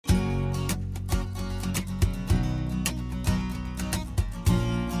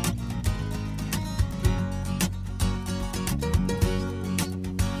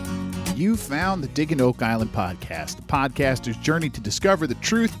you found the Digging Oak Island podcast, the podcaster's journey to discover the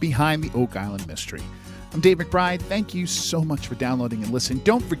truth behind the Oak Island mystery. I'm Dave McBride. Thank you so much for downloading and listening.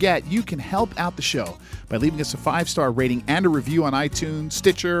 Don't forget, you can help out the show by leaving us a 5-star rating and a review on iTunes,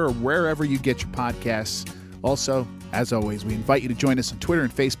 Stitcher, or wherever you get your podcasts. Also, as always, we invite you to join us on Twitter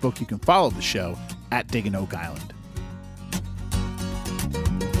and Facebook. You can follow the show at Digging Oak Island.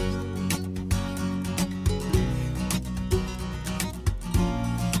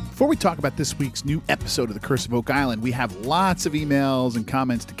 Before we talk about this week's new episode of The Curse of Oak Island, we have lots of emails and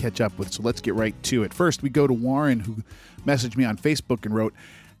comments to catch up with, so let's get right to it. First, we go to Warren, who messaged me on Facebook and wrote,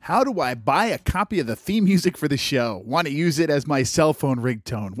 "How do I buy a copy of the theme music for the show? Want to use it as my cell phone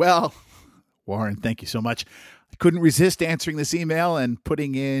ringtone?" Well, Warren, thank you so much. I couldn't resist answering this email and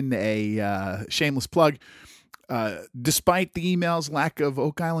putting in a shameless plug. Despite the email's lack of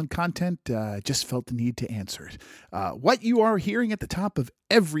Oak Island content, I just felt the need to answer it. What you are hearing at the top of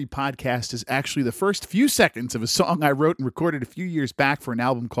every podcast is actually the first few seconds of a song I wrote and recorded a few years back for an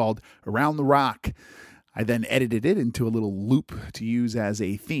album called Around the Rock. I then edited it into a little loop to use as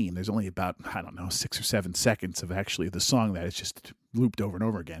a theme. There's only about, 6 or 7 seconds of actually the song that is just looped over and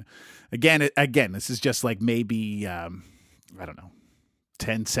over again. Again, this is just like maybe,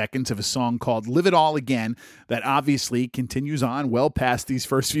 10 seconds of a song called Live It All Again that obviously continues on well past these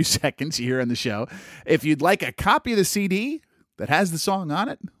first few seconds here on the show. If you'd like a copy of the CD that has the song on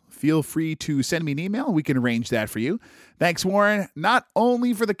it, feel free to send me an email. We can arrange that for you. Thanks, Warren, not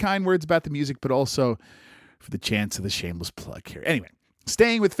only for the kind words about the music, but also for the chance of the shameless plug here. Anyway,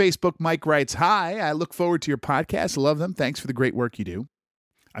 staying with Facebook, Mike writes, "Hi, I look forward to your podcast. Love them. Thanks for the great work you do.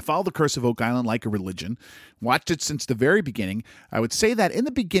 I follow The Curse of Oak Island like a religion, watched it since the very beginning. I would say that in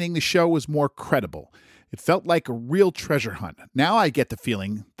the beginning, the show was more credible. It felt like a real treasure hunt. Now I get the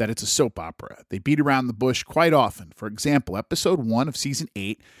feeling that it's a soap opera. They beat around the bush quite often. For example, episode 1 of season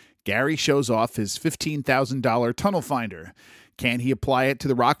 8, Gary shows off his $15,000 tunnel finder. Can he apply it to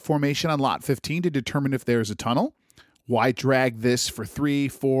the rock formation on lot 15 to determine if there's a tunnel? Why drag this for 3,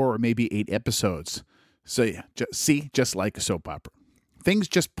 4, or maybe 8 episodes? So yeah, just like a soap opera. Things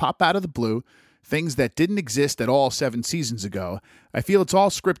just pop out of the blue, things that didn't exist at all 7 seasons ago. I feel it's all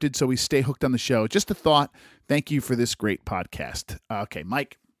scripted so we stay hooked on the show. Just a thought. Thank you for this great podcast." Okay,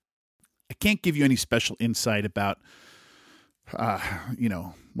 Mike, I can't give you any special insight about,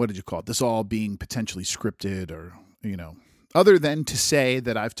 what did you call it? This all being potentially scripted or, other than to say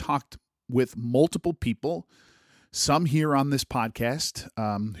that I've talked with multiple people, some here on this podcast,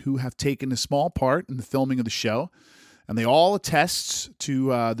 who have taken a small part in the filming of the show. And they all attest to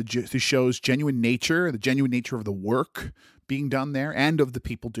the show's genuine nature, the genuine nature of the work being done there and of the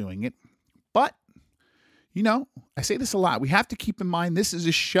people doing it. But, I say this a lot. We have to keep in mind this is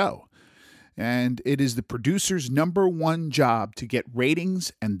a show. And it is the producer's number one job to get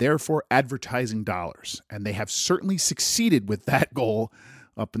ratings and therefore advertising dollars. And they have certainly succeeded with that goal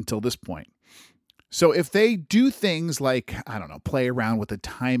up until this point. So if they do things like, play around with the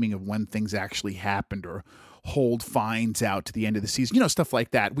timing of when things actually happened or hold fines out to the end of the season, stuff like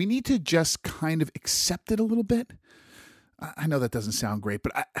that, we need to just kind of accept it a little bit. I know that doesn't sound great,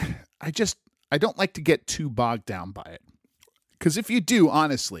 but I don't like to get too bogged down by it. Because if you do,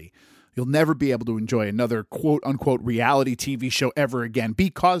 honestly, you'll never be able to enjoy another quote-unquote reality TV show ever again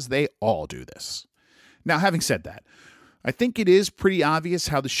because they all do this. Now, having said that, I think it is pretty obvious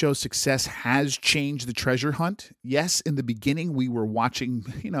how the show's success has changed the treasure hunt. Yes, in the beginning, we were watching,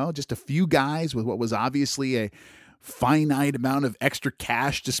 just a few guys with what was obviously a finite amount of extra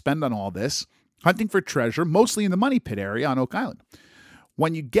cash to spend on all this, hunting for treasure, mostly in the Money Pit area on Oak Island.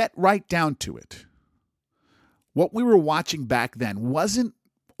 When you get right down to it, what we were watching back then wasn't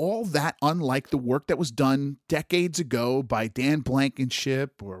all that unlike the work that was done decades ago by Dan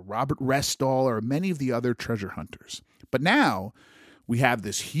Blankenship or Robert Restall or many of the other treasure hunters. But now we have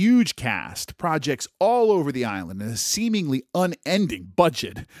this huge cast, projects all over the island, and a seemingly unending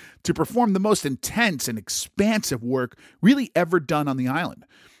budget to perform the most intense and expansive work really ever done on the island.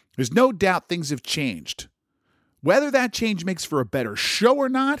 There's no doubt things have changed. Whether that change makes for a better show or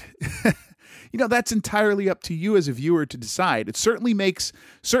not, that's entirely up to you as a viewer to decide. It certainly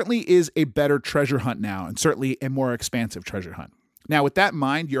is a better treasure hunt now, and certainly a more expansive treasure hunt. Now, with that in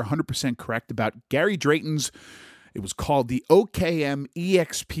mind, you're 100% correct about Gary Drayton's. It was called the OKM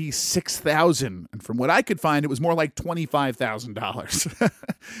EXP 6000. And from what I could find, it was more like $25,000.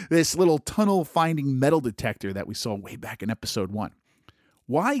 This little tunnel finding metal detector that we saw way back in episode 1.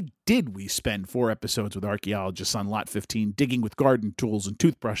 Why did we spend 4 episodes with archaeologists on Lot 15 digging with garden tools and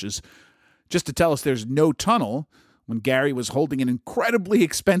toothbrushes just to tell us there's no tunnel when Gary was holding an incredibly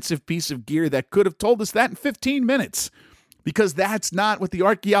expensive piece of gear that could have told us that in 15 minutes? because that's not what the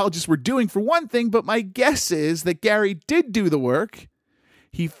archaeologists were doing for one thing, but my guess is that Gary did do the work.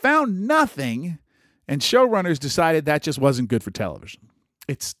 He found nothing, and showrunners decided that just wasn't good for television.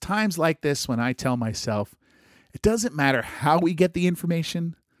 It's times like this when I tell myself, it doesn't matter how we get the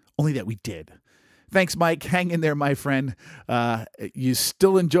information, only that we did. Thanks, Mike. Hang in there, my friend. You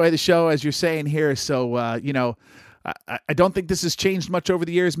still enjoy the show, as you're saying here. So, I don't think this has changed much over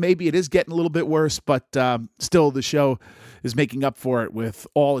the years. Maybe it is getting a little bit worse, but still the show is making up for it with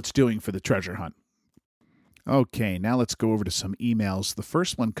all it's doing for the treasure hunt. Okay, now let's go over to some emails. The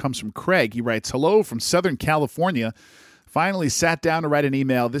first one comes from Craig. He writes, "Hello from Southern California. Finally sat down to write an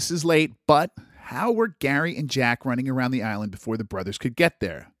email. This is late, but how were Gary and Jack running around the island before the brothers could get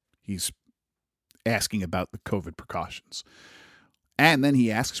there?" He's asking about the COVID precautions. And then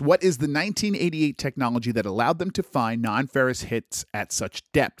he asks, what is the 1988 technology that allowed them to find non-ferrous hits at such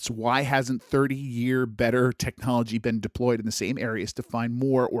depths? Why hasn't 30-year better technology been deployed in the same areas to find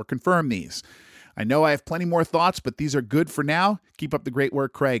more or confirm these? I know I have plenty more thoughts, but these are good for now. Keep up the great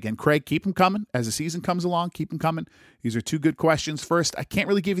work, Craig. And Craig, keep them coming. As the season comes along, keep them coming. These are two good questions. First, I can't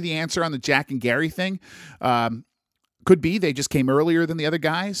really give you the answer on the Jack and Gary thing. Could be they just came earlier than the other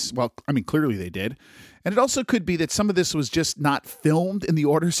guys. Well, I mean, clearly they did. And it also could be that some of this was just not filmed in the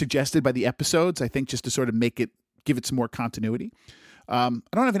order suggested by the episodes, I think just to sort of give it some more continuity. I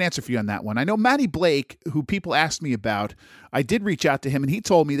don't have an answer for you on that one. I know Matty Blake, who people asked me about, I did reach out to him, and he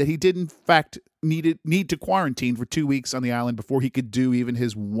told me that he did, in fact, need to quarantine for 2 weeks on the island before he could do even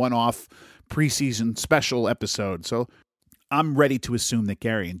his one-off preseason special episode. So I'm ready to assume that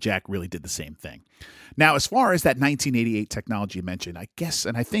Gary and Jack really did the same thing. Now, as far as that 1988 technology you mentioned, I guess,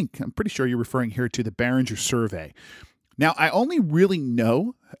 and I'm pretty sure you're referring here to the Barringer survey. Now, I only really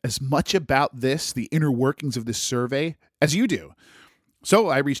know as much about this, the inner workings of this survey, as you do. So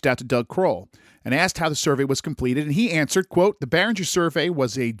I reached out to Doug Kroll and asked how the survey was completed, and he answered, quote, "The Barringer survey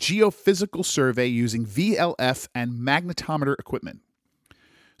was a geophysical survey using VLF and magnetometer equipment."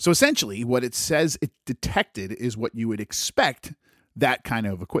 So essentially, what it says it detected is what you would expect that kind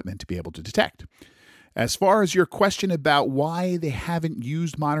of equipment to be able to detect. As far as your question about why they haven't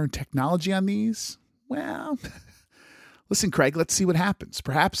used modern technology on these, well, listen, Craig, let's see what happens.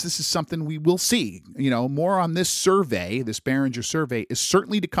 Perhaps this is something we will see. More on this survey, this Barringer survey, is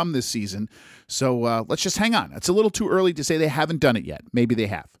certainly to come this season. So let's just hang on. It's a little too early to say they haven't done it yet. Maybe they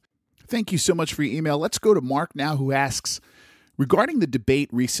have. Thank you so much for your email. Let's go to Mark now, who asks, regarding the debate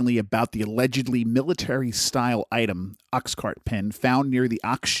recently about the allegedly military-style item, Oxcart pin, found near the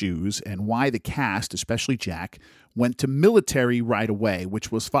Ox shoes, and why the cast, especially Jack, went to military right away,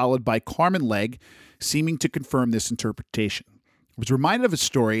 which was followed by Carmen Legg seeming to confirm this interpretation. I was reminded of a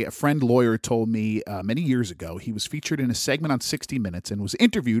story a friend lawyer told me many years ago. He was featured in a segment on 60 Minutes and was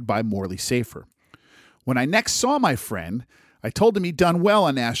interviewed by Morley Safer. When I next saw my friend, I told him he'd done well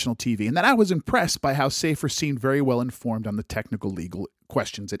on national TV and that I was impressed by how Safer seemed very well informed on the technical legal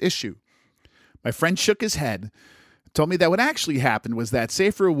questions at issue. My friend shook his head, told me that what actually happened was that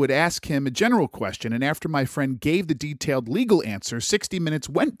Safer would ask him a general question, and after my friend gave the detailed legal answer, 60 Minutes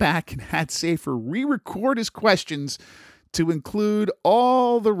went back and had Safer re-record his questions to include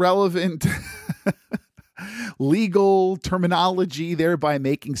all the relevant legal terminology, thereby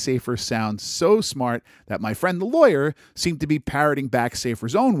making Safer sound so smart that my friend the lawyer seemed to be parroting back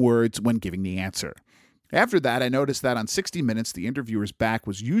Safer's own words when giving the answer. After that, I noticed that on 60 Minutes, the interviewer's back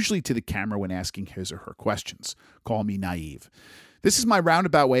was usually to the camera when asking his or her questions. Call me naive. This is my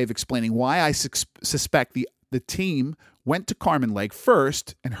roundabout way of explaining why I suspect the team went to Carmen Legg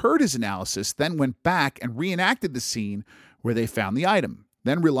first and heard his analysis, then went back and reenacted the scene where they found the item.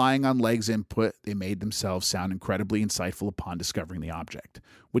 Then, relying on Legg's input, they made themselves sound incredibly insightful upon discovering the object.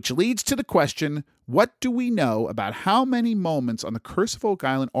 Which leads to the question, what do we know about how many moments on the Curse of Oak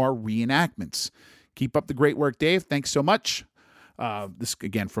Island are reenactments? Keep up the great work, Dave. Thanks so much. This,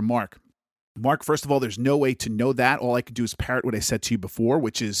 again, from Mark. Mark, first of all, there's no way to know that. All I could do is parrot what I said to you before,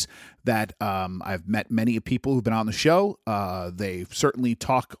 which is that I've met many people who've been on the show. They certainly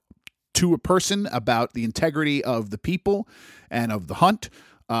talk to a person about the integrity of the people and of the hunt.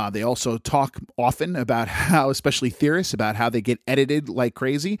 They also talk often about how, especially theorists, about how they get edited like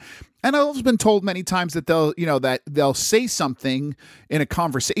crazy. And I've also been told many times that they'll say something in a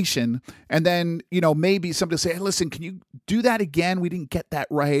conversation, and then, maybe somebody will say, hey, listen, can you do that again? We didn't get that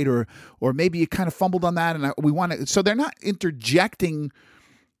right. Or maybe you kind of fumbled on that. And we want to, so they're not interjecting.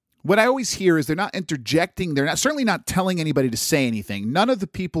 What I always hear is they're not interjecting. They're certainly not telling anybody to say anything. None of the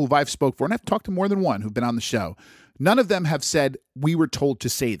people who I've spoke for, and I've talked to more than one who've been on the show, none of them have said, we were told to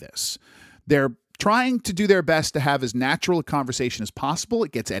say this. They're trying to do their best to have as natural a conversation as possible.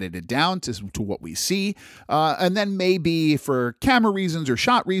 It gets edited down to what we see. And then maybe for camera reasons or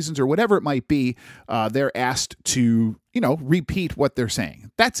shot reasons or whatever it might be, they're asked to, repeat what they're saying.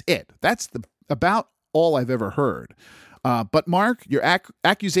 That's it. That's about all I've ever heard. But Mark, your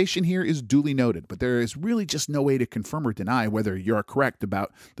accusation here is duly noted, but there is really just no way to confirm or deny whether you're correct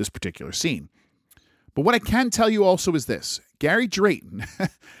about this particular scene. But what I can tell you also is this. Gary Drayton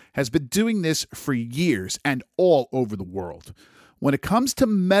has been doing this for years and all over the world. When it comes to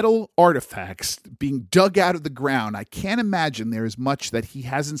metal artifacts being dug out of the ground, I can't imagine there is much that he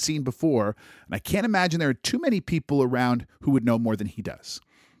hasn't seen before, and I can't imagine there are too many people around who would know more than he does.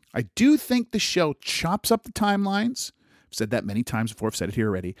 I do think the show chops up the timelines. I've said that many times before. I've said it here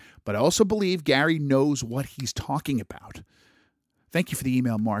already. But I also believe Gary knows what he's talking about. Thank you for the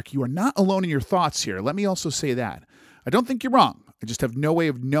email, Mark. You are not alone in your thoughts here. Let me also say that. I don't think you're wrong. I just have no way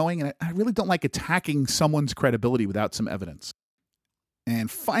of knowing, and I really don't like attacking someone's credibility without some evidence. And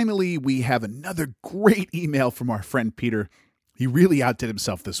finally, we have another great email from our friend Peter. He really outdid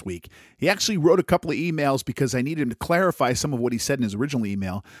himself this week. He actually wrote a couple of emails because I needed him to clarify some of what he said in his original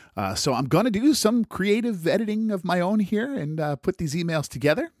email. So I'm going to do some creative editing of my own here and put these emails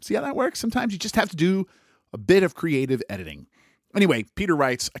together. See how that works? Sometimes you just have to do a bit of creative editing. Anyway, Peter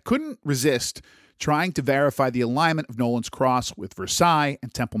writes, I couldn't resist trying to verify the alignment of Nolan's Cross with Versailles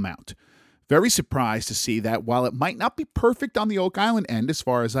and Temple Mount. Very surprised to see that while it might not be perfect on the Oak Island end, as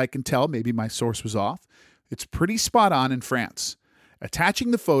far as I can tell, maybe my source was off, it's pretty spot on in France.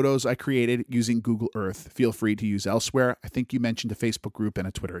 Attaching the photos I created using Google Earth. Feel free to use elsewhere. I think you mentioned a Facebook group and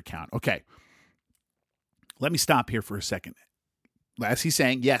a Twitter account. Okay. Let me stop here for a second. As he's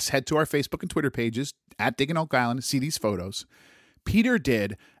saying, yes, head to our Facebook and Twitter pages at Digging Oak Island to see these photos. Peter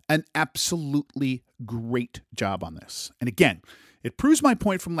did an absolutely great job on this. And again, it proves my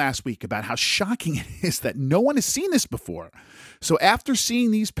point from last week about how shocking it is that no one has seen this before. So after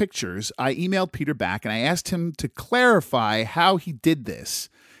seeing these pictures, I emailed Peter back and I asked him to clarify how he did this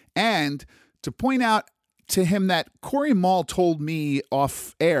and to point out to him that Corey Mall told me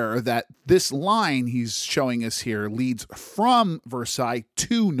off air that this line he's showing us here leads from Versailles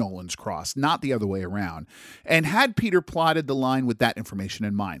to Nolan's Cross, not the other way around, and had Peter plotted the line with that information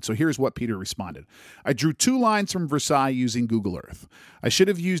in mind. So here's what Peter responded. I drew 2 lines from Versailles using Google Earth. I should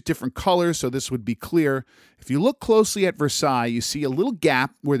have used different colors so this would be clear. If you look closely at Versailles, you see a little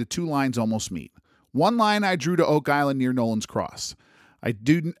gap where the 2 lines almost meet. One line I drew to Oak Island near Nolan's Cross. I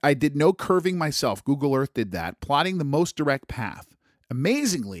did no curving myself. Google Earth did that, plotting the most direct path.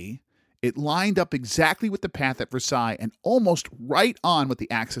 Amazingly, it lined up exactly with the path at Versailles and almost right on with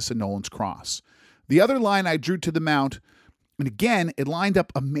the axis of Nolan's Cross. The other line I drew to the mount, and again, it lined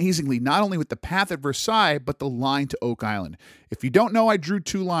up amazingly not only with the path at Versailles, but the line to Oak Island. If you don't know I drew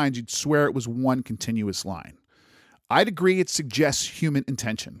 2 lines, you'd swear it was one continuous line. I'd agree it suggests human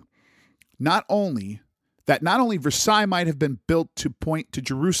intention. Not only Versailles might have been built to point to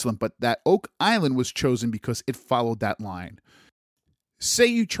Jerusalem, but that Oak Island was chosen because it followed that line. Say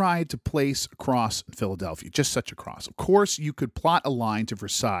you tried to place a cross in Philadelphia, just such a cross. Of course, you could plot a line to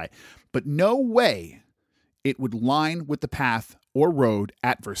Versailles, but no way it would line with the path or road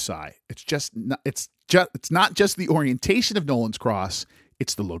at Versailles. It's not just the orientation of Nolan's Cross,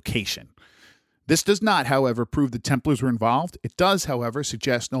 it's the location. This does not, however, prove the Templars were involved. It does, however,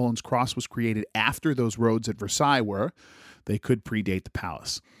 suggest Nolan's Cross was created after those roads at Versailles were. They could predate the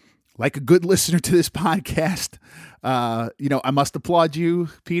palace. Like a good listener to this podcast, I must applaud you,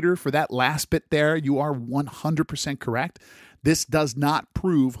 Peter, for that last bit there. You are 100% correct. This does not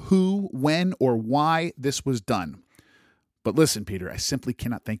prove who, when, or why this was done. But listen, Peter, I simply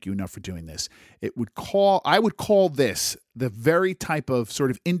cannot thank you enough for doing this. I would call this the very type of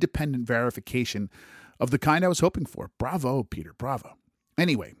sort of independent verification of the kind I was hoping for. Bravo, Peter, bravo.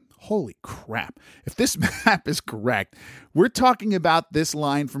 Anyway, holy crap. If this map is correct, we're talking about this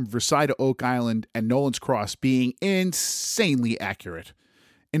line from Versailles to Oak Island and Nolan's Cross being insanely accurate.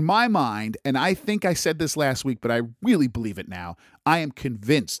 In my mind, and I think I said this last week, but I really believe it now, I am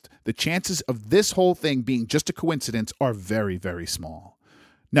convinced the chances of this whole thing being just a coincidence are very, very small.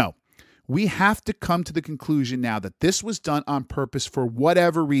 No, we have to come to the conclusion now that this was done on purpose for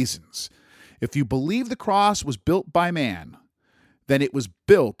whatever reasons. If you believe the cross was built by man, then it was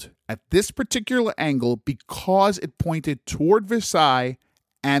built at this particular angle because it pointed toward Versailles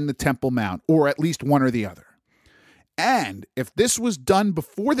and the Temple Mount, or at least one or the other. And if this was done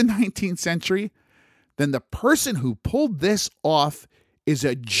before the 19th century, then the person who pulled this off is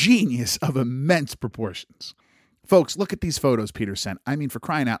a genius of immense proportions. Folks, look at these photos Peter sent. I mean, for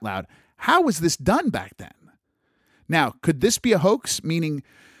crying out loud, how was this done back then? Now, could this be a hoax? Meaning,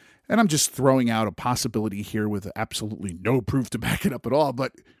 and I'm just throwing out a possibility here with absolutely no proof to back it up at all,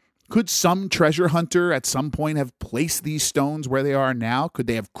 but could some treasure hunter at some point have placed these stones where they are now? Could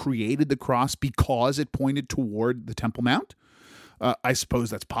they have created the cross because it pointed toward the Temple Mount? I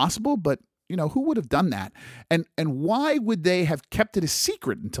suppose that's possible, but who would have done that? And why would they have kept it a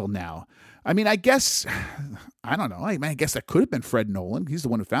secret until now? I mean, I guess, I don't know. I guess that could have been Fred Nolan. He's the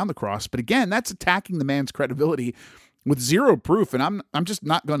one who found the cross. But again, that's attacking the man's credibility with zero proof, and I'm just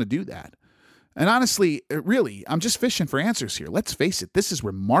not going to do that. And honestly, really, I'm just fishing for answers here. Let's face it, this is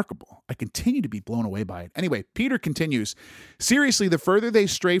remarkable. I continue to be blown away by it. Anyway, Peter continues, seriously, the further they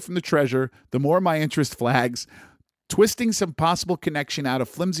stray from the treasure, the more my interest flags. Twisting some possible connection out of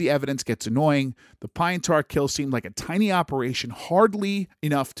flimsy evidence gets annoying. The pine tar kill seemed like a tiny operation, hardly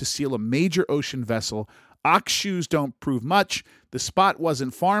enough to seal a major ocean vessel. Ox shoes don't prove much. The spot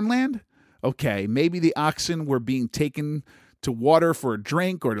wasn't farmland. Okay, maybe the oxen were being taken to water for a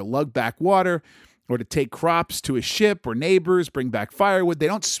drink or to lug back water or to take crops to a ship or neighbors, bring back firewood. They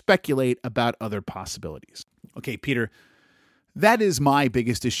don't speculate about other possibilities. Okay, Peter, that is my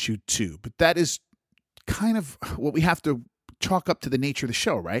biggest issue too, but that is kind of what we have to chalk up to the nature of the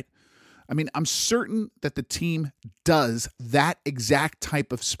show, right? I mean, I'm certain that the team does that exact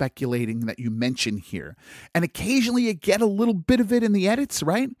type of speculating that you mentioned here. And occasionally you get a little bit of it in the edits,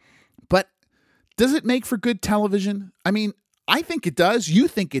 right? But does it make for good television? I mean, I think it does. You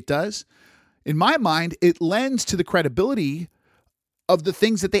think it does. In my mind, it lends to the credibility of the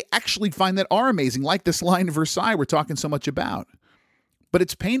things that they actually find that are amazing, like this line of Versailles we're talking so much about. But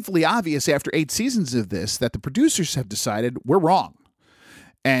it's painfully obvious after 8 seasons of this that the producers have decided we're wrong.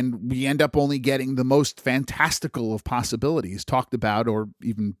 And we end up only getting the most fantastical of possibilities talked about or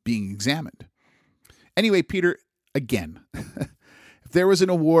even being examined. Anyway, Peter, again, if there was an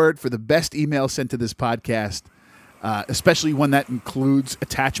award for the best email sent to this podcast, especially one that includes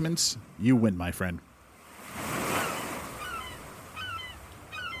attachments, you win, my friend.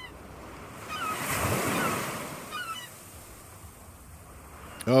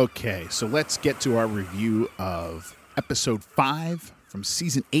 Okay, so let's get to our review of episode 5 from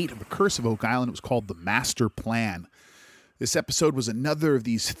season 8 of The Curse of Oak Island. It was called The Master Plan. This episode was another of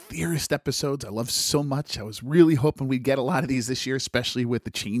these theorist episodes I love so much. I was really hoping we'd get a lot of these this year, especially with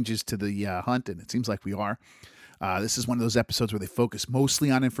the changes to the hunt, and it seems like we are. This is one of those episodes where they focus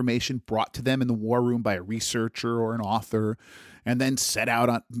mostly on information brought to them in the war room by a researcher or an author, and then set out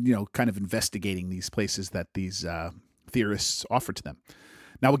on, kind of investigating these places that these theorists offer to them.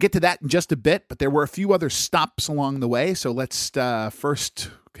 Now, we'll get to that in just a bit, but there were a few other stops along the way, so let's first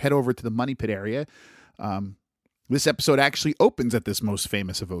head over to the Money Pit area. This episode actually opens at this most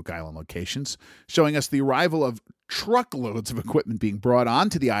famous of Oak Island locations, showing us the arrival of truckloads of equipment being brought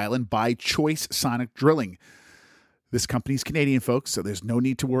onto the island by Choice Sonic Drilling. This company's Canadian, folks, so there's no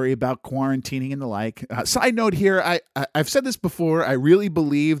need to worry about quarantining and the like. Side note here, I've said this before, I really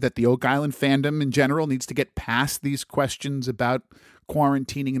believe that the Oak Island fandom in general needs to get past these questions about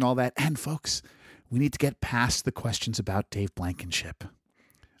quarantining and all that. And folks, we need to get past the questions about Dave Blankenship.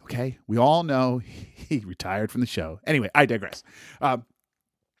 Okay? We all know he retired from the show. Anyway, I digress.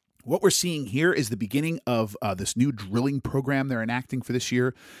 What we're seeing here is the beginning of this new drilling program they're enacting for this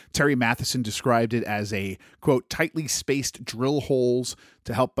year. Terry Matheson described it as a, quote, tightly spaced drill holes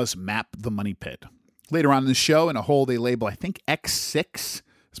to help us map the Money Pit. Later on in the show, in a hole they label, I think, X6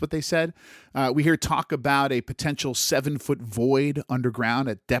 is what they said. We hear talk about a potential 7-foot void underground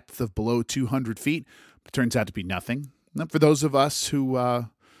at depth of below 200 feet. It turns out to be nothing. And for those of us who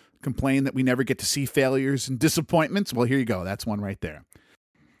complain that we never get to see failures and disappointments, well, here you go. That's one right there.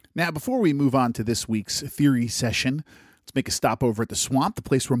 Now, before we move on to this week's theory session, let's make a stop over at the swamp, the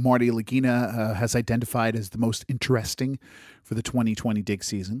place where Marty Lagina has identified as the most interesting for the 2020 dig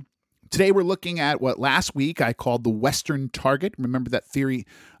season. Today, we're looking at what last week I called the Western Target. Remember that theory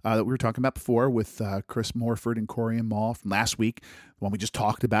that we were talking about before with Chris Morford and Corey and Mall from last week, the one we just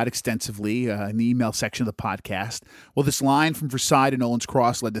talked about extensively in the email section of the podcast. Well, this line from Versailles to Nolan's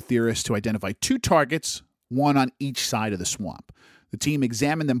Cross led the theorists to identify 2 targets, one on each side of the swamp. The team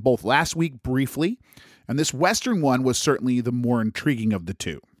examined them both last week briefly, and this western one was certainly the more intriguing of the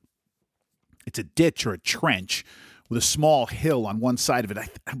two. It's a ditch or a trench with a small hill on one side of it.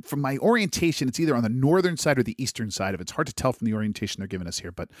 From my orientation, it's either on the northern side or the eastern side of it. It's hard to tell from the orientation they're giving us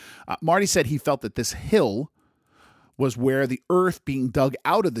here, but Marty said he felt that this hill was where the earth being dug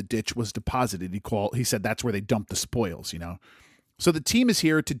out of the ditch was deposited. He said that's where they dumped the spoils, So the team is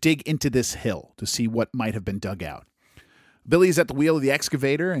here to dig into this hill to see what might have been dug out. Billy's at the wheel of the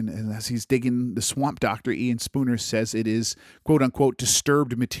excavator, and as he's digging, the swamp doctor, Ian Spooner, says it is, quote-unquote,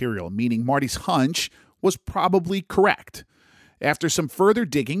 disturbed material, meaning Marty's hunch was probably correct. After some further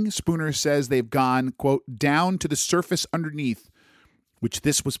digging, Spooner says they've gone, quote, down to the surface underneath, which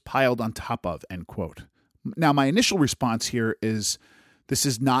this was piled on top of, end quote. Now, my initial response here is this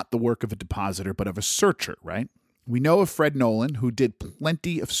is not the work of a depositor, but of a searcher, right? We know of Fred Nolan, who did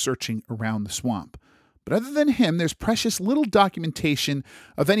plenty of searching around the swamp. But other than him, there's precious little documentation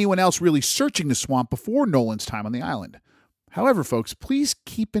of anyone else really searching the swamp before Nolan's time on the island. However, folks, please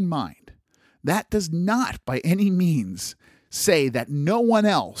keep in mind, that does not by any means say that no one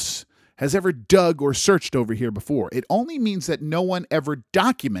else has ever dug or searched over here before. It only means that no one ever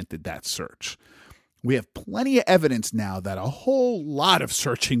documented that search. We have plenty of evidence now that a whole lot of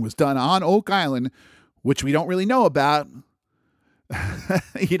searching was done on Oak Island, which we don't really know about.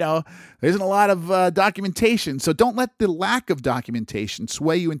 There isn't a lot of documentation. So don't let the lack of documentation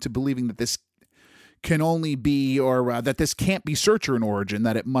sway you into believing that this can only be, or that this can't be searcher in origin,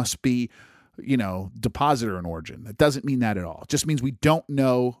 that it must be, depositor in origin. That doesn't mean that at all. It just means we don't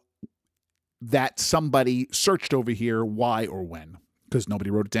know that somebody searched over here, why or when, because nobody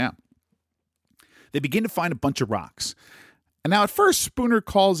wrote it down. They begin to find a bunch of rocks. And now at first, Spooner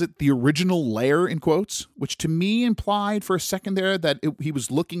calls it the original layer, in quotes, which to me implied for a second there that he was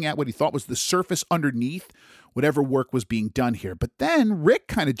looking at what he thought was the surface underneath whatever work was being done here. But then Rick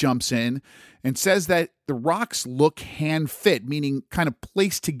kind of jumps in and says that the rocks look hand-fit, meaning kind of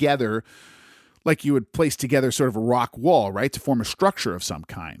placed together like you would place together sort of a rock wall, right, to form a structure of some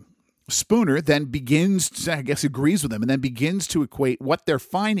kind. Spooner then agrees with him, and then begins to equate what they're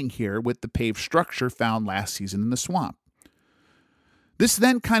finding here with the paved structure found last season in the swamp. This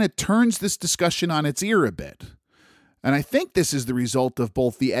then kind of turns this discussion on its ear a bit. And I think this is the result of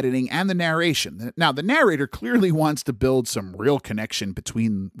both the editing and the narration. Now, the narrator clearly wants to build some real connection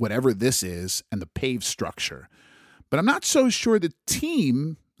between whatever this is and the paved structure. But I'm not so sure the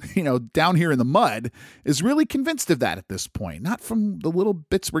team, down here in the mud, is really convinced of that at this point, not from the little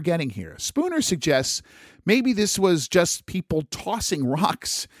bits we're getting here. Spooner suggests maybe this was just people tossing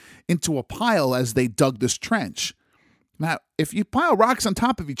rocks into a pile as they dug this trench. Now, if you pile rocks on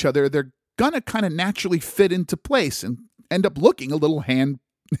top of each other, they're going to kind of naturally fit into place and end up looking a little hand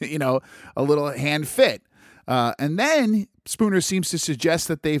fit. And then Spooner seems to suggest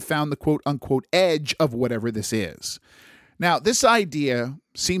that they've found the quote unquote edge of whatever this is. Now, this idea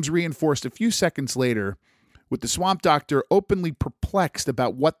seems reinforced a few seconds later with the swamp doctor openly perplexed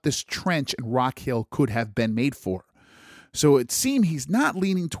about what this trench and rock hill could have been made for. So it seems he's not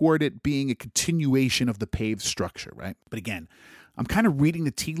leaning toward it being a continuation of the paved structure, right? But again, I'm kind of reading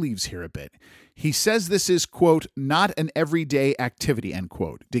the tea leaves here a bit. He says this is, quote, not an everyday activity, end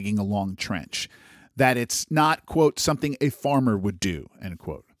quote, digging a long trench. That it's not, quote, something a farmer would do, end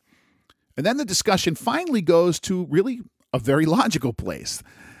quote. And then the discussion finally goes to really a very logical place.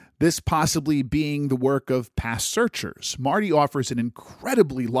 This possibly being the work of past searchers. Marty offers an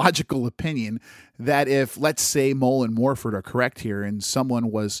incredibly logical opinion that if, let's say, Mole and Morford are correct here, and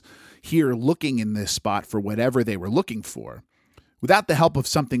someone was here looking in this spot for whatever they were looking for, without the help of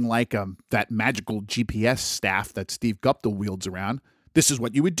something like that magical GPS staff that Steve Guptill wields around, this is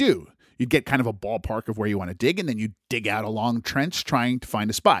what you would do. You'd get kind of a ballpark of where you want to dig, and then you dig out a long trench trying to find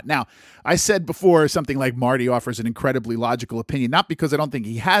a spot. Now, I said before something like Marty offers an incredibly logical opinion, not because I don't think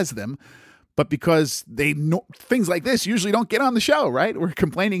he has them, but because they know things like this usually don't get on the show, right? We're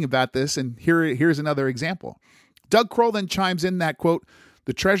complaining about this, and here's another example. Doug Kroll then chimes in that, quote,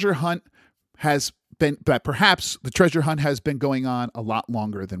 perhaps the treasure hunt has been going on a lot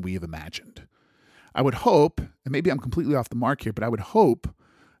longer than we have imagined. I would hope, and maybe I'm completely off the mark here, but I would hope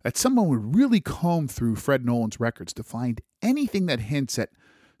that someone would really comb through Fred Nolan's records to find anything that hints at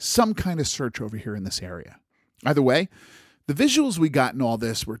some kind of search over here in this area. Either way, the visuals we got in all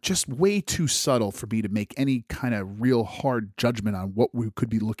this were just way too subtle for me to make any kind of real hard judgment on what we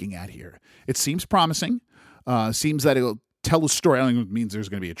could be looking at here. It seems promising. Seems that it'll tell a story. I don't think it means there's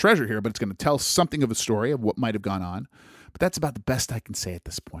going to be a treasure here, but it's going to tell something of a story of what might have gone on. But that's about the best I can say at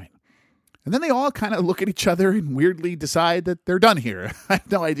this point. And then they all kind of look at each other and weirdly decide that they're done here. I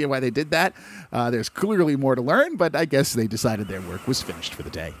have no idea why they did that. There's clearly more to learn, but I guess they decided their work was finished for the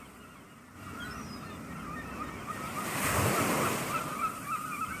day.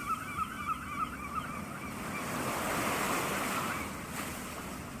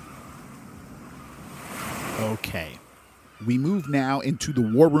 Okay. We move now into the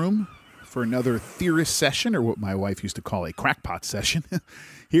war room for another theorist session, or what my wife used to call a crackpot session.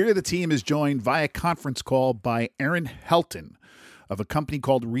 Here, the team is joined via conference call by Aaron Helton of a company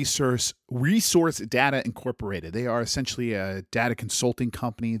called Resource Data Incorporated. They are essentially a data consulting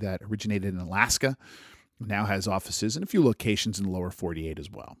company that originated in Alaska, now has offices in a few locations in the lower 48 as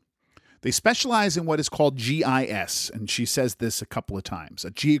well. They specialize in what is called GIS, and she says this a couple of times,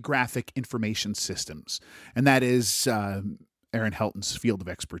 Geographic Information Systems, and that is Aaron Helton's field of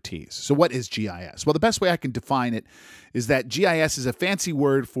expertise. So what is GIS? Well, the best way I can define it is that GIS is a fancy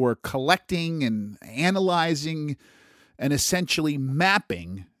word for collecting and analyzing and essentially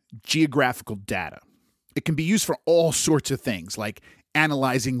mapping geographical data. It can be used for all sorts of things, like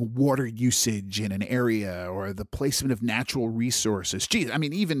analyzing water usage in an area or the placement of natural resources.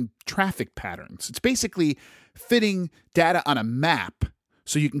 Even traffic patterns. It's basically fitting data on a map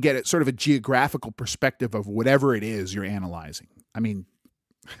so you can get sort of a geographical perspective of whatever it is you're analyzing.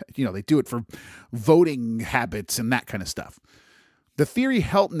 They do it for voting habits and that kind of stuff. The theory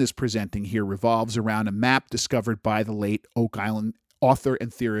Helton is presenting here revolves around a map discovered by the late Oak Island author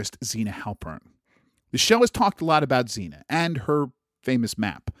and theorist Zena Halpern. The show has talked a lot about Zena and her famous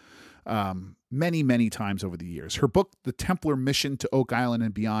map many, many times over the years. Her book, The Templar Mission to Oak Island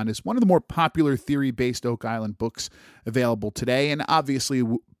and Beyond, is one of the more popular theory-based Oak Island books available today, and obviously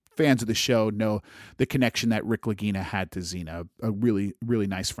fans of the show know the connection that Rick Lagina had to Zena, a really, really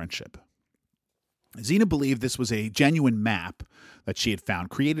nice friendship. Zena believed this was a genuine map that she had found,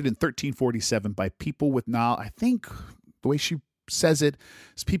 created in 1347 by people with knowledge. I think the way she says it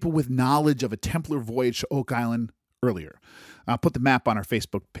is people with knowledge of a Templar voyage to Oak Island earlier. I'll put the map on our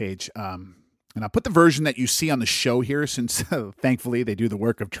Facebook page, and I'll put the version that you see on the show here, since thankfully they do the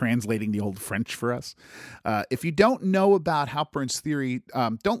work of translating the old French for us. If you don't know about Halpern's theory,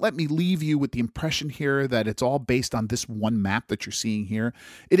 don't let me leave you with the impression here that it's all based on this one map that you're seeing here.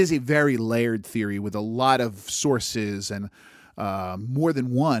 It is a very layered theory with a lot of sources and more than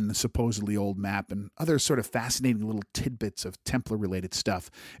one supposedly old map and other sort of fascinating little tidbits of Templar-related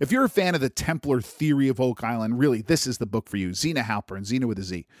stuff. If you're a fan of the Templar theory of Oak Island, really, this is the book for you. Zena Halpern, Zena with a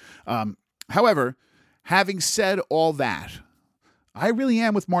Z. However, having said all that, I really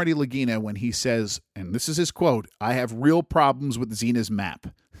am with Marty Lagina when he says, and this is his quote, "I have real problems with Zena's map,"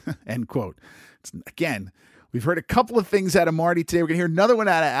 end quote. Again, we've heard a couple of things out of Marty today. We're going to hear another one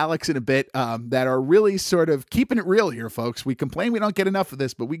out of Alex in a bit that are really sort of keeping it real here, folks. We complain we don't get enough of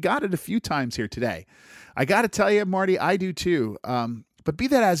this, but we got it a few times here today. I got to tell you, Marty, I do too. But be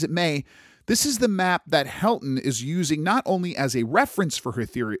that as it may, this is the map that Helton is using not only as a reference for her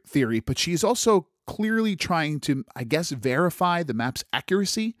theory, but she's also clearly trying to, I guess, verify the map's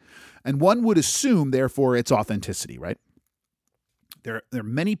accuracy. And one would assume, therefore, its authenticity, right? There are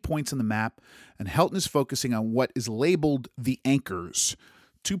many points on the map, and Helton is focusing on what is labeled the anchors.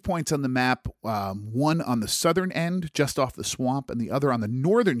 2 points on the map, one on the southern end, just off the swamp, and the other on the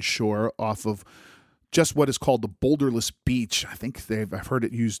northern shore off of just what is called the boulderless beach. I think I've heard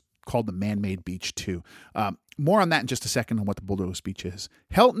it called the man-made beach too. More on that in just a second on what the boulderless beach is.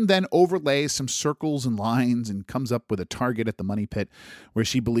 Helton then overlays some circles and lines and comes up with a target at the money pit where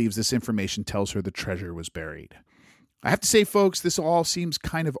she believes this information tells her the treasure was buried. I have to say, folks, this all seems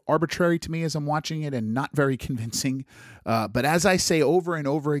kind of arbitrary to me as I'm watching it and not very convincing. But as I say over and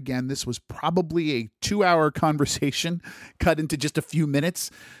over again, this was probably a 2-hour conversation cut into just a few minutes.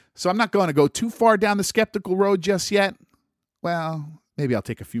 So I'm not going to go too far down the skeptical road just yet. Well, maybe I'll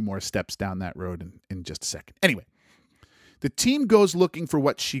take a few more steps down that road in just a second. Anyway, the team goes looking for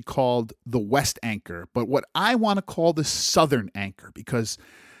what she called the west anchor, but what I want to call the southern anchor, because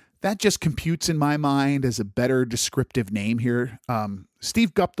that just computes in my mind as a better descriptive name here.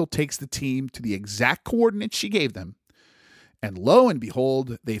 Steve Guptill takes the team to the exact coordinates she gave them, and lo and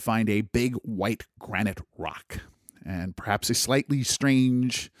behold, they find a big white granite rock. And perhaps a slightly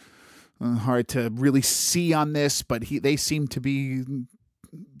strange, hard to really see on this, but they seem to be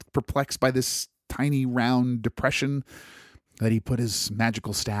perplexed by this tiny round depression that he put his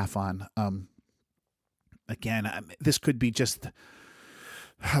magical staff on. This could be just...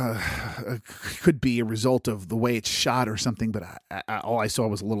 could be a result of the way it's shot or something, but all I saw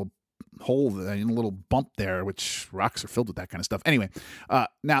was a little hole, a little bump there, which rocks are filled with that kind of stuff. Anyway,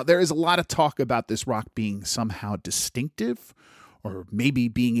 now there is a lot of talk about this rock being somehow distinctive, or maybe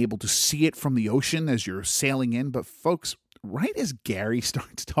being able to see it from the ocean as you're sailing in. But folks, right as Gary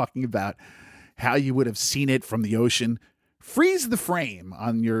starts talking about how you would have seen it from the ocean, freeze the frame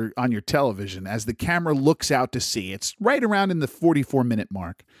on your television as the camera looks out to sea. It's right around in the 44-minute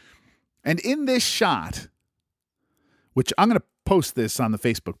mark. And in this shot, which I'm going to post this on the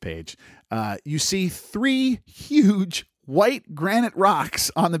Facebook page, you see 3 huge white granite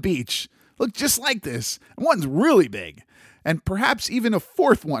rocks on the beach. Look just like this. And one's really big. And perhaps even a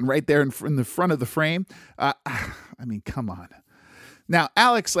 4th one right there in the front of the frame. Come on. Now,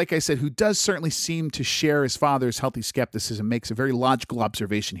 Alex, like I said, who does certainly seem to share his father's healthy skepticism, makes a very logical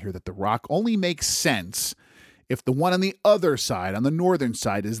observation here that the rock only makes sense if the one on the other side, on the northern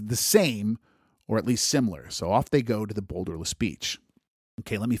side, is the same or at least similar. So off they go to the boulderless beach.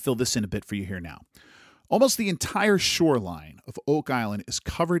 Okay, let me fill this in a bit for you here now. Almost the entire shoreline of Oak Island is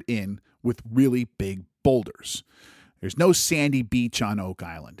covered in with really big boulders. There's no sandy beach on Oak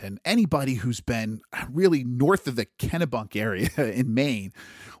Island, and anybody who's been really north of the Kennebunk area in Maine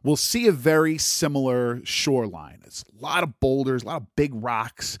will see a very similar shoreline. It's a lot of boulders, a lot of big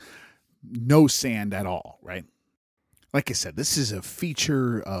rocks, no sand at all, right? Like I said, this is a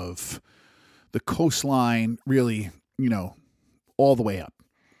feature of the coastline, really, all the way up.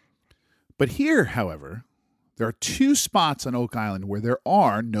 But here, however, there are two spots on Oak Island where there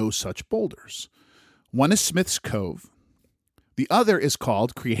are no such boulders. One is Smith's Cove. The other is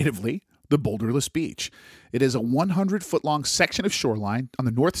called, creatively, the Boulderless Beach. It is a 100-foot-long section of shoreline on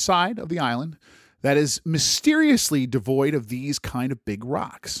the north side of the island that is mysteriously devoid of these kind of big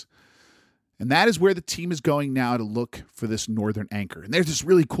rocks. And that is where the team is going now to look for this northern anchor. And there's this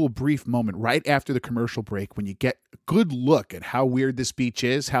really cool brief moment right after the commercial break when you get a good look at how weird this beach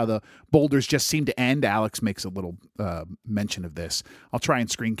is, how the boulders just seem to end. Alex makes a little mention of this. I'll try and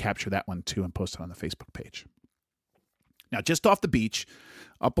screen capture that one too and post it on the Facebook page. Now, just off the beach,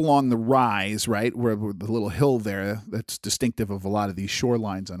 up along the rise, right, where the little hill there that's distinctive of a lot of these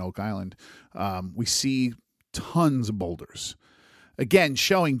shorelines on Oak Island, we see tons of boulders. Again,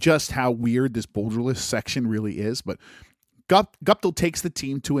 showing just how weird this boulderless section really is, but Guptill takes the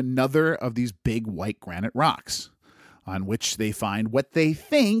team to another of these big white granite rocks, on which they find what they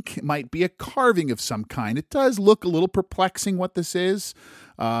think might be a carving of some kind. It does look a little perplexing what this is.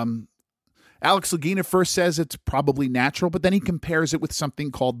 Alex Lagina first says it's probably natural, but then he compares it with something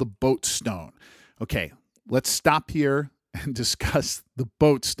called the boat stone. Okay, let's stop here and discuss the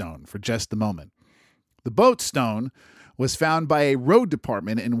boat stone for just a moment. The boat stone was found by a road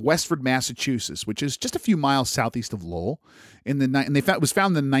department in Westford, Massachusetts, which is just a few miles southeast of Lowell. And it was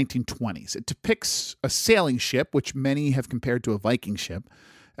found in the 1920s. It depicts a sailing ship, which many have compared to a Viking ship,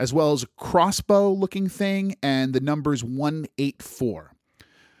 as well as a crossbow-looking thing and the numbers 184,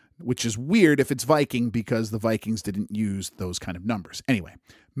 which is weird if it's Viking because the Vikings didn't use those kind of numbers. Anyway,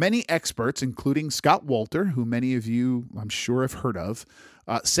 many experts, including Scott Wolter, who many of you I'm sure have heard of,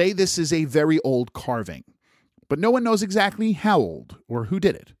 say this is a very old carving. But no one knows exactly how old or who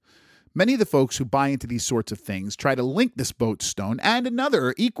did it. Many of the folks who buy into these sorts of things try to link this boat stone and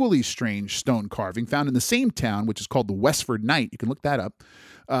another equally strange stone carving found in the same town, which is called the Westford Knight, you can look that up,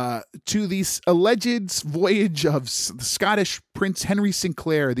 to the alleged voyage of the Scottish Prince Henry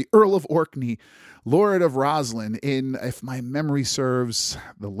Sinclair, the Earl of Orkney, Lord of Roslin, in, if my memory serves,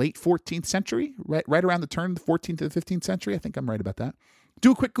 the late 14th century, right around the turn of the 14th to the 15th century. I think I'm right about that.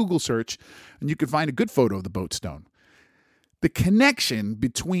 Do a quick Google search, and you can find a good photo of the boat stone. The connection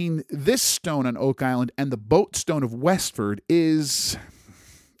between this stone on Oak Island and the boat stone of Westford is,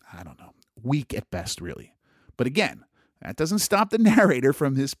 weak at best, really. But again, that doesn't stop the narrator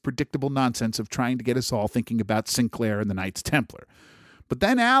from his predictable nonsense of trying to get us all thinking about Sinclair and the Knights Templar. But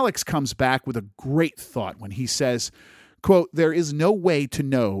then Alex comes back with a great thought when he says, quote, "There is no way to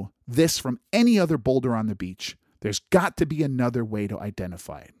know this from any other boulder on the beach. There's got to be another way to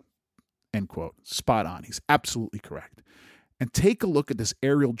identify it." End quote. Spot on. He's absolutely correct. And take a look at this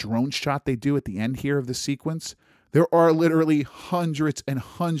aerial drone shot they do at the end here of the sequence. There are literally hundreds and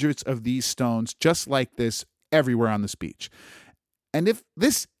hundreds of these stones just like this everywhere on this beach. And if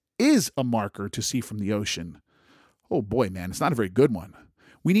this is a marker to see from the ocean, oh boy, man, it's not a very good one.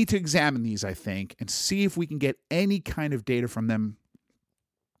 We need to examine these, I think, and see if we can get any kind of data from them.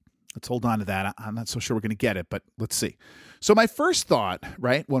 Let's hold on to that. I'm not so sure we're going to get it, but let's see. So my first thought,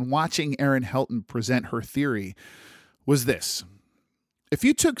 right, when watching Erin Helton present her theory was this. If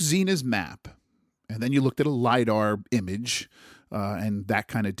you took Zena's map and then you looked at a LiDAR image and that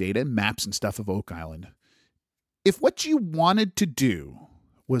kind of data, maps and stuff of Oak Island, if what you wanted to do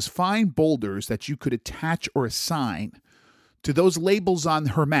was find boulders that you could attach or assign to those labels on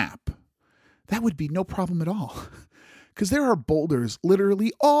her map, that would be no problem at all. Because there are boulders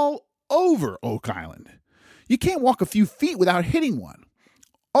literally all over Oak Island. You can't walk a few feet without hitting one.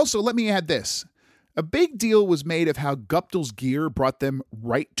 Also, let me add this. A big deal was made of how Guptill's gear brought them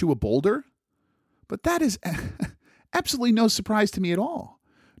right to a boulder, but that is absolutely no surprise to me at all.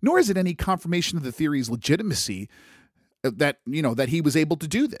 Nor is it any confirmation of the theory's legitimacy that he was able to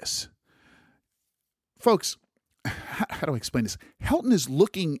do this. Folks, how do I explain this? Helton is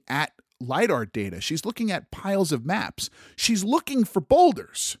looking at LiDAR data. She's looking at piles of maps. She's looking for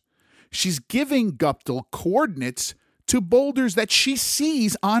boulders. She's giving Guptill coordinates to boulders that she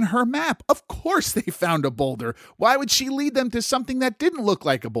sees on her map. Of course they found a boulder. Why would she lead them to something that didn't look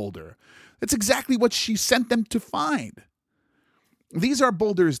like a boulder? That's exactly what she sent them to find. These are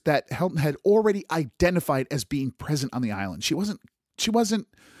boulders that Helton had already identified as being present on the island.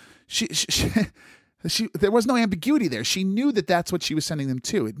 There was no ambiguity there. She knew that that's what she was sending them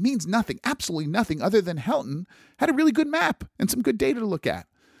to. It means nothing, absolutely nothing, other than Helton had a really good map and some good data to look at.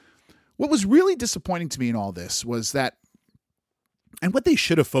 What was really disappointing to me in all this was that, and what they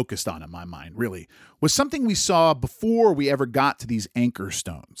should have focused on in my mind, really, was something we saw before we ever got to these anchor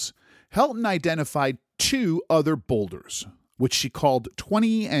stones. Helton identified 2 other boulders, which she called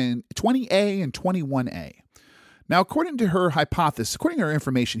 20A and 21A. Now, according to her hypothesis, according to her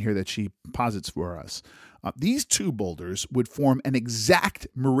information here that she posits for us, these 2 boulders would form an exact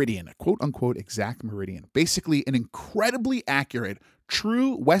meridian, a quote-unquote exact meridian, basically an incredibly accurate,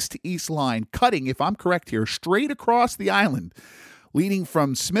 true west-to-east line cutting, if I'm correct here, straight across the island, leading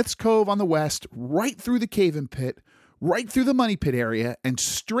from Smith's Cove on the west, right through the cave-in pit, right through the money pit area, and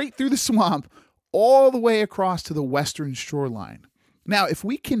straight through the swamp, all the way across to the western shoreline. Now, if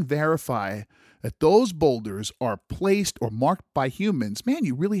we can verify that those boulders are placed or marked by humans, man,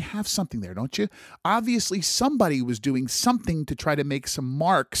 you really have something there, don't you? Obviously, somebody was doing something to try to make some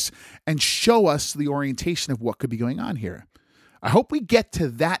marks and show us the orientation of what could be going on here. I hope we get to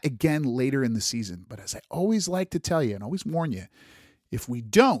that again later in the season. But as I always like to tell you and always warn you, if we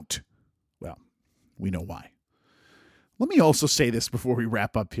don't, well, we know why. Let me also say this before we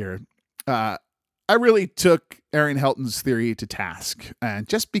wrap up here. I really took Erin Helton's theory to task. And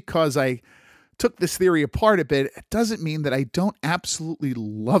just because I took this theory apart a bit, it doesn't mean that I don't absolutely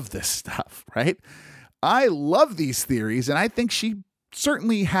love this stuff, right? I love these theories, and I think she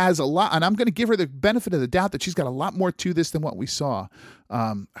certainly has a lot, and I'm going to give her the benefit of the doubt that she's got a lot more to this than what we saw.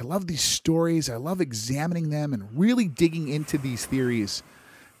 I love these stories. I love examining them and really digging into these theories.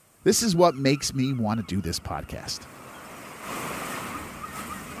 This is what makes me want to do this podcast.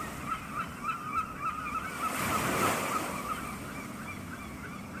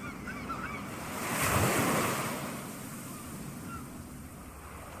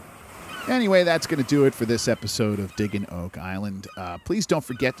 Anyway, that's going to do it for this episode of Digging Oak Island. Please don't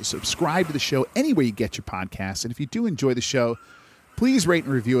forget to subscribe to the show anywhere you get your podcasts. And if you do enjoy the show, please rate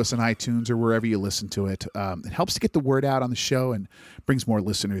and review us on iTunes or wherever you listen to it. It helps to get the word out on the show and brings more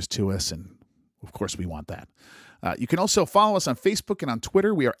listeners to us. And, of course, we want that. You can also follow us on Facebook and on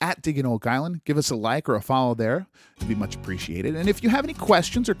Twitter. We are at Digging Oak Island. Give us a like or a follow there. It'd be much appreciated. And if you have any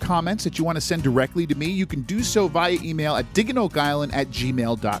questions or comments that you want to send directly to me, you can do so via email at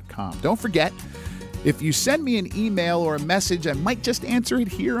diggingoakisland@gmail.com. Don't forget, if you send me an email or a message, I might just answer it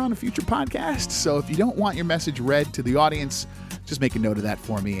here on a future podcast. So if you don't want your message read to the audience, just make a note of that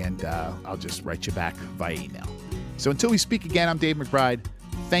for me, and I'll just write you back via email. So until we speak again, I'm Dave McBride.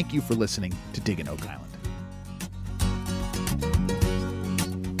 Thank you for listening to Digging Oak Island.